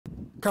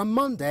Come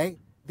Monday,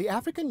 the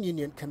African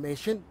Union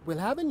Commission will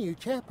have a new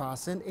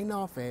chairperson in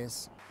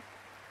office.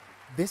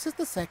 This is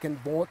the second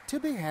vote to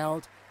be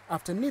held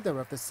after neither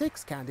of the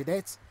 6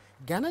 candidates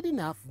garnered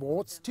enough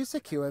votes to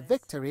secure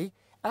victory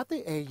at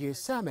the AU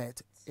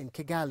summit in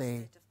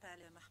Kigali.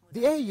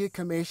 The AU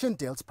Commission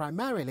deals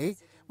primarily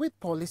with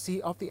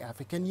policy of the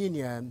African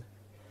Union.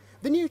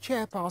 The new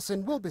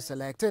chairperson will be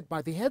selected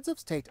by the heads of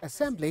state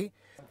assembly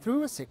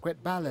through a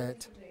secret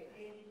ballot.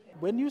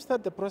 When you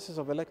start the process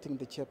of electing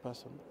the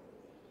chairperson,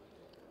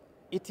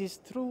 it is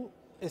through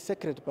a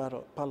secret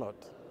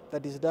ballot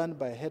that is done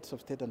by heads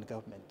of state and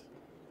government.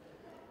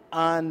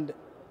 And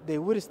they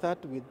will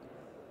start with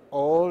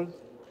all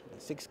the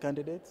 6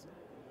 candidates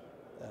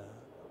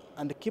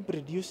and keep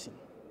reducing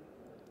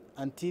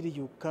until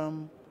you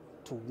come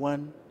to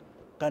one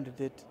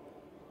candidate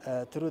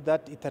through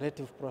that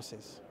iterative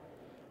process.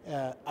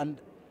 And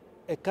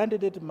a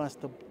candidate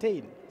must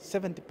obtain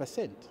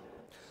 70%.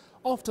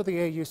 After the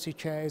AUC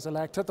chair is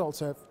elected, they'll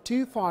serve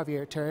 2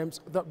 5-year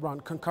terms that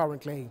run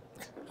concurrently.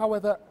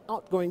 However,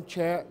 outgoing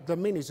chair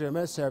Dlamini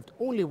Zuma served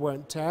only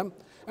 1 term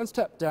and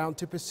stepped down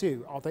to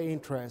pursue other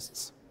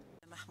interests.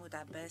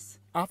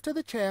 After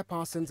the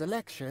chairperson's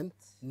election,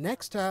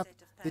 next up,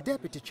 the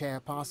deputy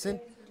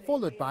chairperson,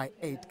 followed by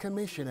 8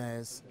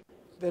 commissioners.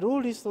 The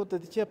rule is so that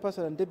the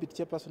chairperson and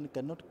deputy chairperson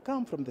cannot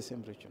come from the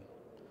same region.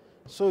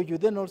 So you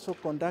then also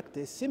conduct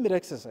a similar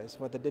exercise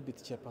for the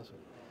deputy chairperson.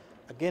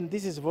 Again,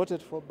 this is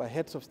voted for by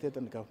heads of state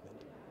and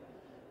government.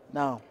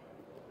 Now,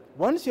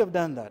 once you have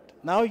done that,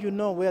 now you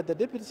know where the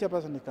deputy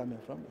chairperson is coming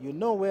from, you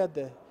know where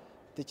the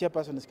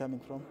chairperson is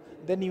coming from,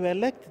 then you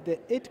elect the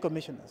 8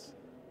 commissioners,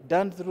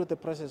 done through the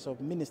process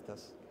of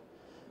ministers.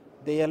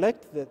 They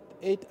elect the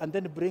 8 and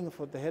then bring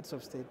for the heads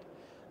of state.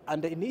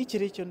 And in each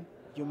region,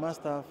 you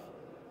must have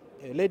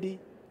a lady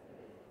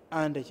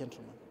and a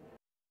gentleman.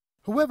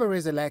 Whoever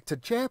is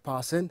elected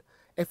chairperson,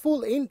 a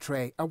full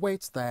in-tray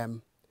awaits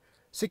them.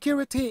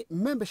 Security,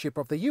 membership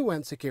of the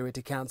UN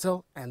Security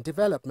Council and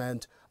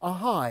development are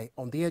high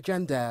on the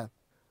agenda.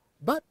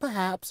 But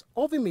perhaps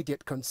of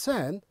immediate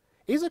concern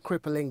is a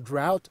crippling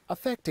drought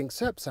affecting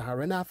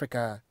sub-Saharan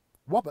Africa.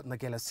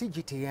 Nagila,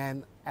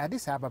 CGTN,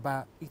 Addis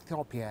Ababa,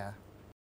 Ethiopia.